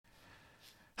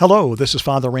Hello, this is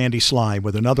Father Randy Sly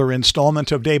with another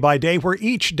installment of Day by Day, where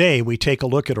each day we take a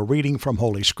look at a reading from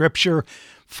Holy Scripture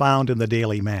found in the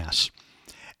daily Mass.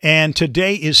 And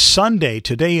today is Sunday.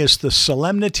 Today is the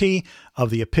solemnity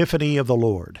of the Epiphany of the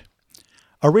Lord.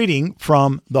 A reading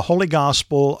from the Holy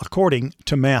Gospel according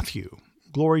to Matthew.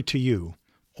 Glory to you,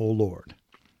 O Lord.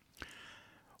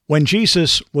 When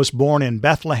Jesus was born in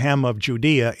Bethlehem of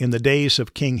Judea in the days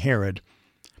of King Herod,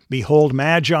 behold,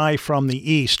 Magi from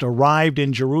the east arrived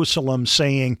in Jerusalem,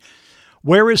 saying,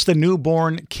 "Where is the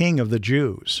newborn King of the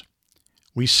Jews?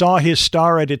 We saw his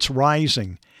star at its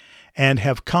rising, and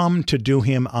have come to do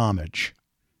him homage."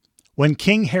 When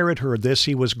King Herod heard this,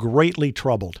 he was greatly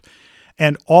troubled,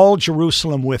 and all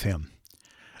Jerusalem with him.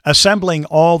 Assembling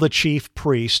all the chief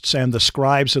priests and the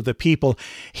scribes of the people,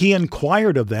 he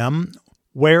inquired of them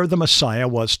where the Messiah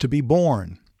was to be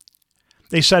born.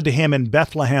 They said to him, "In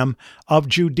Bethlehem of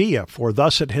Judea, for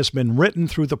thus it has been written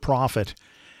through the prophet,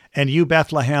 and you,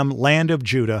 Bethlehem, land of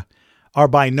Judah, are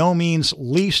by no means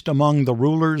least among the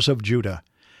rulers of Judah,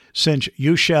 since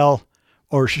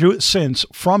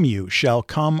from you shall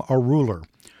come a ruler,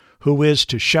 who is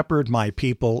to shepherd my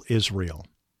people Israel."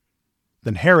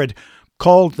 Then Herod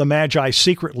called the Magi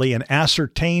secretly and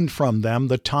ascertained from them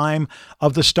the time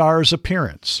of the star's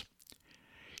appearance.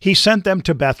 He sent them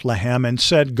to Bethlehem and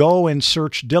said, "Go and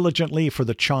search diligently for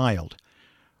the child.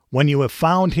 When you have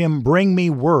found him, bring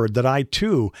me word that I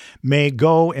too may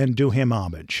go and do him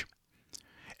homage."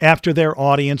 After their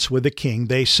audience with the king,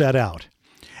 they set out.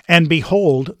 And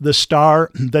behold, the star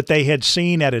that they had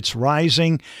seen at its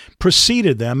rising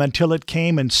preceded them until it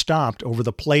came and stopped over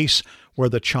the place where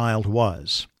the child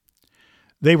was.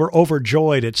 They were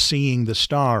overjoyed at seeing the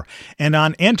star, and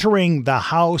on entering the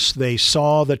house they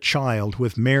saw the child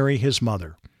with Mary his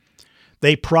mother.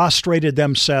 They prostrated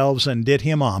themselves and did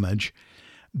him homage.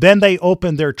 Then they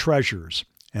opened their treasures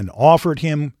and offered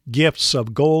him gifts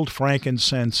of gold,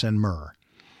 frankincense, and myrrh.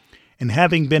 And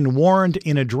having been warned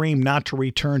in a dream not to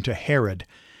return to Herod,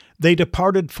 they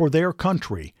departed for their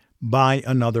country by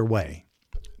another way.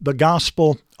 The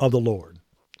Gospel of the Lord.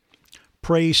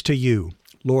 Praise to you,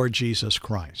 Lord Jesus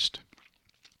Christ.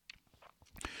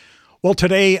 Well,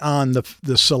 today on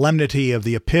the solemnity of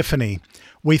the Epiphany,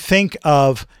 we think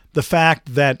of the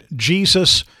fact that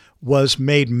Jesus was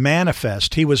made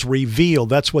manifest. He was revealed.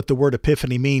 That's what the word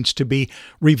epiphany means, to be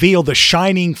revealed, the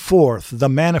shining forth, the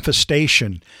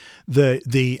manifestation,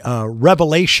 the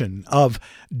revelation of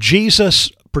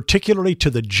Jesus, particularly to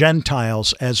the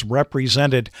Gentiles, as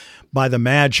represented by the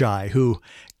Magi who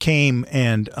came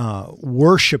and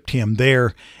worshipped him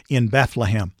there in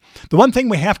Bethlehem. The one thing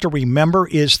we have to remember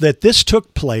is that this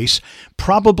took place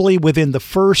probably within the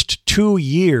first 2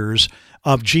 years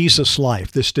of Jesus'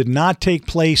 life. This did not take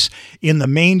place in the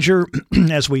manger,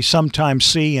 as we sometimes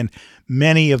see in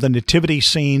many of the nativity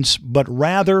scenes, but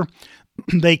rather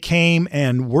they came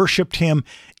and worshipped him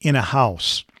in a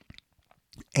house.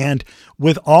 And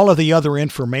with all of the other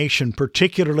information,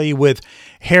 particularly with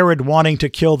Herod wanting to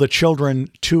kill the children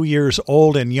 2 years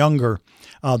old and younger,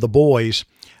 the boys,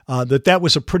 that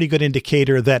was a pretty good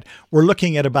indicator that we're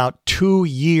looking at about 2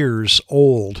 years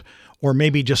old, or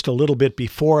maybe just a little bit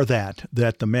before that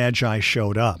the Magi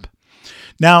showed up.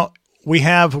 Now, we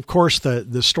have, of course,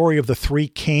 the story of the three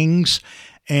kings,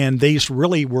 and these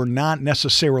really were not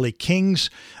necessarily kings.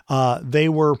 They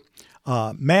were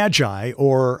Magi,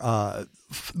 or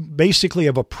basically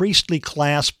of a priestly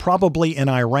class, probably in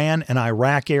Iran and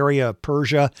Iraq area of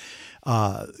Persia.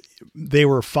 They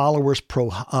were followers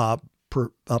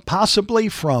possibly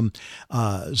from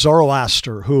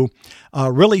Zoroaster, who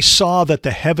really saw that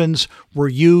the heavens were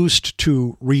used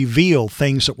to reveal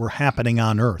things that were happening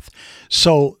on earth.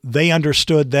 So they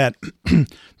understood that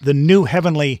the new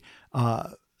heavenly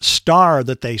star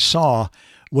that they saw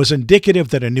was indicative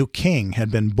that a new king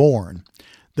had been born.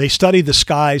 They studied the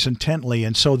skies intently,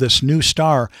 and so this new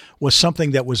star was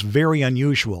something that was very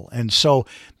unusual. And so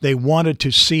they wanted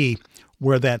to see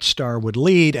where that star would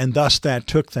lead, and thus that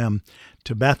took them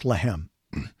to Bethlehem.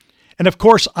 And of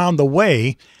course, on the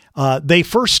way, they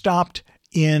first stopped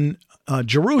in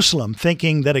Jerusalem,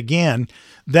 thinking that, again,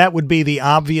 that would be the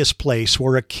obvious place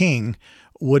where a king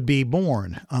would be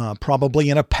born, probably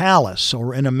in a palace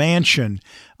or in a mansion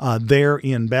there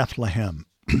in Bethlehem.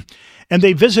 And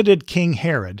they visited King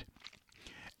Herod,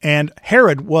 and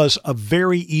Herod was a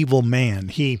very evil man.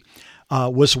 He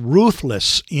was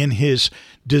ruthless in his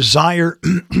desire,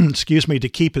 to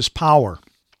keep his power.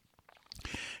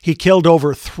 He killed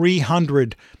over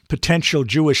 300 potential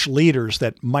Jewish leaders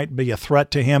that might be a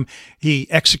threat to him. He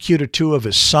executed 2 of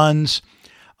his sons.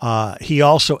 He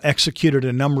also executed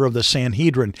a number of the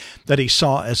Sanhedrin that he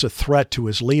saw as a threat to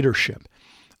his leadership.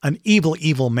 an evil,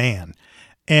 evil man.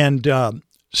 And of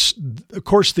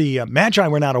course, the Magi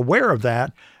were not aware of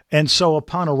that. And so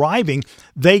upon arriving,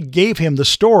 they gave him the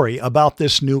story about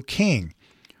this new king.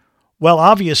 Well,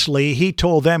 obviously, he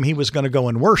told them he was going to go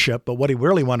and worship, but what he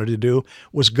really wanted to do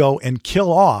was go and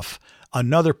kill off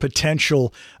another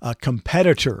potential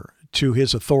competitor to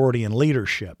his authority and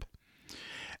leadership.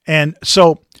 And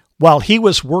so while he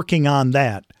was working on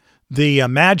that, the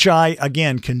Magi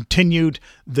again continued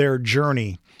their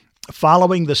journey,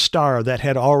 following the star that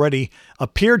had already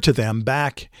appeared to them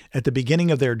back at the beginning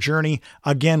of their journey,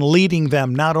 again leading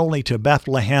them not only to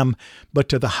Bethlehem, but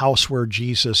to the house where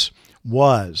Jesus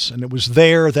was. And it was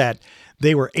there that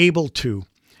they were able to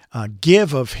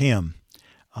give of him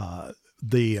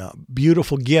the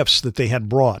beautiful gifts that they had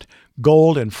brought,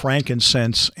 gold and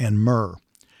frankincense and myrrh.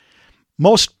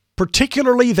 Most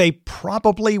particularly, they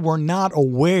probably were not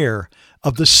aware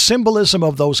of the symbolism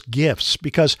of those gifts,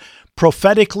 because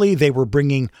prophetically they were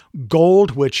bringing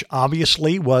gold, which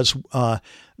obviously was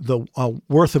the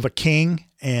worth of a king,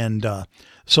 and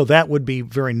so that would be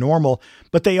very normal.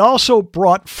 But they also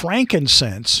brought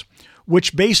frankincense,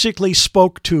 which basically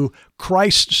spoke to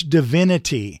Christ's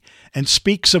divinity and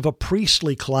speaks of a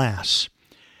priestly class,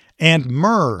 and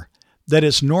myrrh, that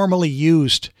is normally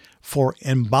used for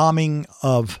embalming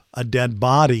of a dead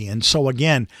body. And so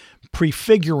again,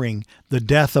 prefiguring the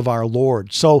death of our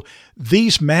Lord. So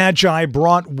these Magi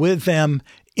brought with them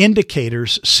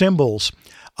indicators, symbols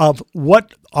of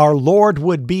what our Lord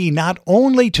would be, not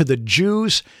only to the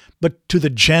Jews, but to the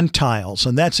Gentiles.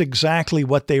 And that's exactly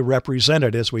what they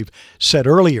represented, as we've said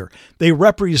earlier. They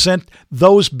represent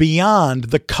those beyond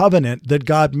the covenant that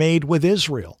God made with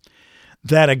Israel.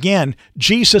 That again,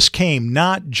 Jesus came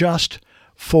not just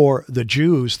for the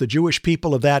Jews, the Jewish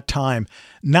people of that time,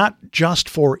 not just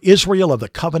for Israel of the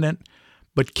covenant,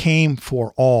 but came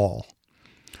for all.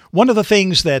 One of the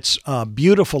things that's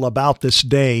beautiful about this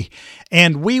day,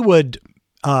 and we would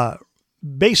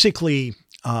basically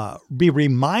be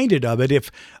reminded of it if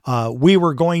we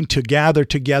were going to gather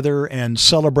together and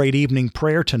celebrate evening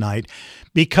prayer tonight,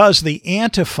 because the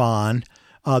antiphon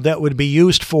that would be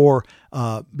used for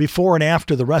before and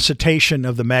after the recitation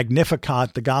of the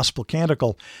Magnificat, the Gospel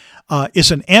Canticle,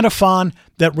 is an antiphon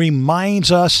that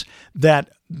reminds us that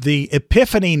the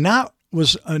Epiphany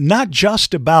was not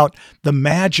just about the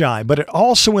Magi, but it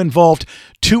also involved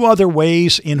two other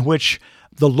ways in which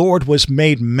the Lord was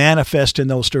made manifest in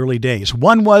those early days.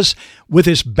 One was with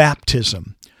his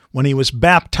baptism. When he was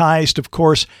baptized, of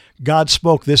course, God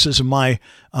spoke, "This is my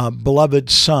beloved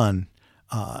Son,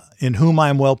 in whom I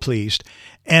am well pleased."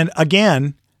 And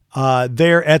again,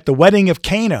 there at the wedding of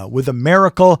Cana, with the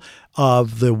miracle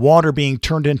of the water being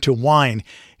turned into wine,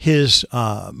 his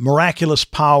miraculous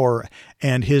power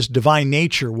and his divine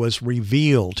nature was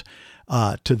revealed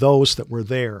to those that were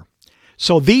there.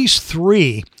 So these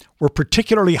three were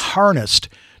particularly harnessed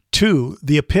to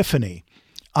the Epiphany.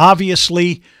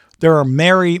 Obviously, there are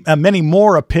many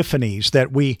more epiphanies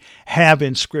that we have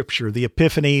in Scripture. The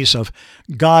epiphanies of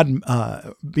God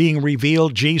being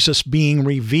revealed, Jesus being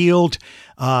revealed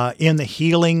in the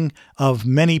healing of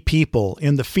many people,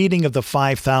 in the feeding of the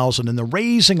 5,000, in the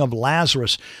raising of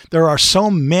Lazarus. There are so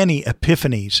many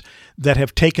epiphanies that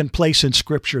have taken place in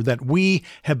Scripture that we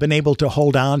have been able to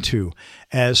hold on to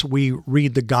as we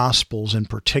read the Gospels in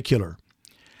particular.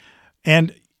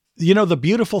 And you know, the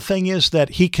beautiful thing is that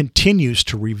he continues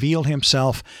to reveal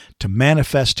himself, to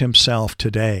manifest himself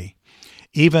today.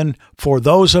 Even for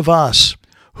those of us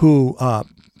who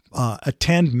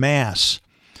attend Mass,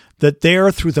 that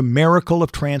there, through the miracle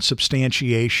of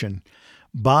transubstantiation,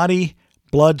 body,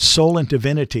 blood, soul, and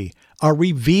divinity are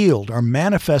revealed, are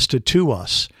manifested to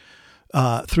us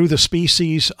through the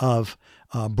species of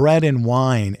bread and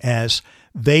wine as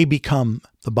they become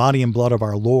the body and blood of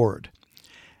our Lord.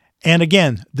 And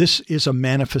again, this is a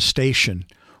manifestation,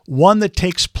 one that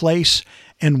takes place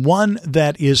and one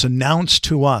that is announced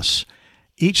to us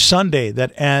each Sunday,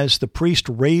 that as the priest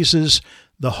raises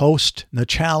the host, the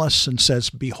chalice, and says,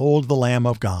 "Behold the Lamb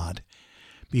of God,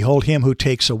 behold him who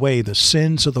takes away the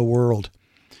sins of the world,"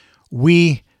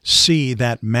 we see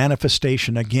that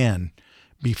manifestation again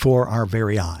before our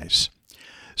very eyes.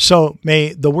 So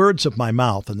may the words of my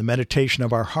mouth and the meditation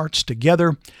of our hearts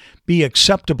together be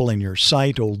acceptable in your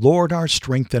sight, O Lord, our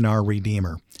strength and our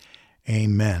Redeemer.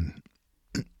 Amen.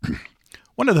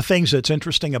 One of the things that's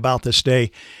interesting about this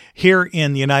day here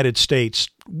in the United States,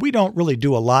 we don't really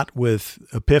do a lot with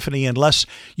Epiphany unless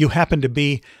you happen to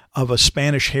be of a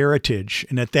Spanish heritage.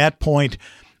 And at that point,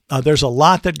 there's a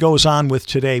lot that goes on with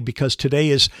today, because today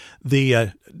is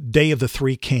the Day of the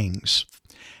Three Kings.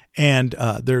 And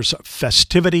there's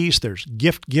festivities, there's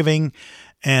gift giving,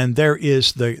 and there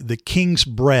is the king's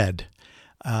bread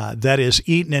that is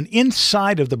eaten. And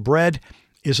inside of the bread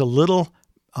is a little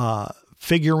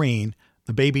figurine,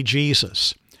 the baby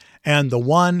Jesus. And the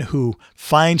one who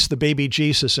finds the baby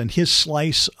Jesus and his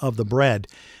slice of the bread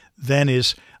then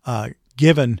is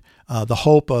given the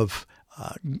hope of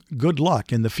good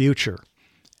luck in the future.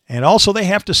 And also they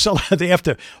have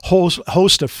to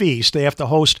host a feast. They have to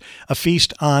host a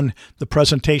feast on the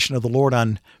presentation of the Lord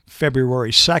on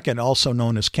February 2nd, also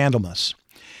known as Candlemas.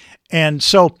 And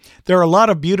so there are a lot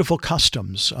of beautiful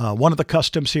customs. One of the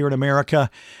customs here in America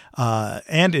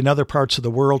and in other parts of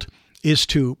the world is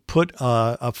to put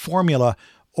a formula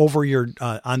over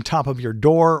on top of your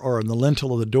door or in the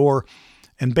lintel of the door.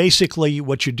 And basically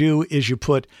what you do is you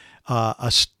put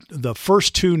the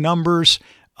first two numbers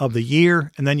of the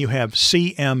year, and then you have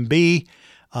CMB,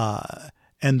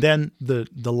 and then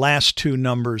the last two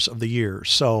numbers of the year.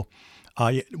 So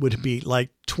it would be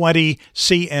like 20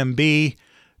 CMB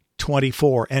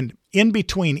 24. And in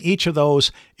between each of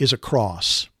those is a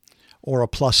cross or a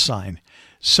plus sign.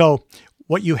 So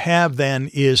what you have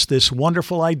then is this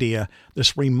wonderful idea,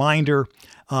 this reminder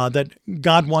that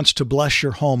God wants to bless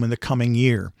your home in the coming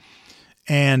year.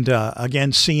 And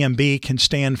again, CMB can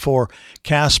stand for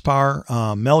Caspar,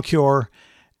 Melchior,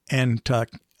 and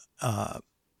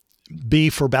B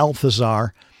for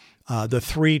Balthazar, the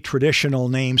three traditional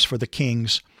names for the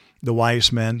kings, the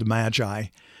wise men, the magi.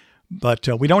 But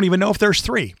we don't even know if there's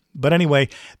three. But anyway,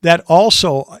 that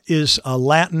also is a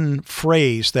Latin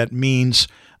phrase that means,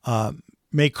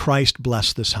 may Christ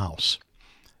bless this house.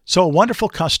 So a wonderful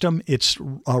custom. It's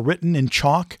written in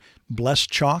chalk, blessed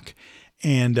chalk,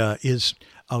 and is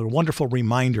a wonderful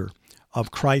reminder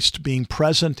of Christ being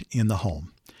present in the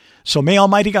home. So may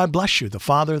Almighty God bless you, the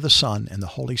Father, the Son, and the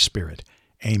Holy Spirit.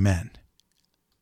 Amen.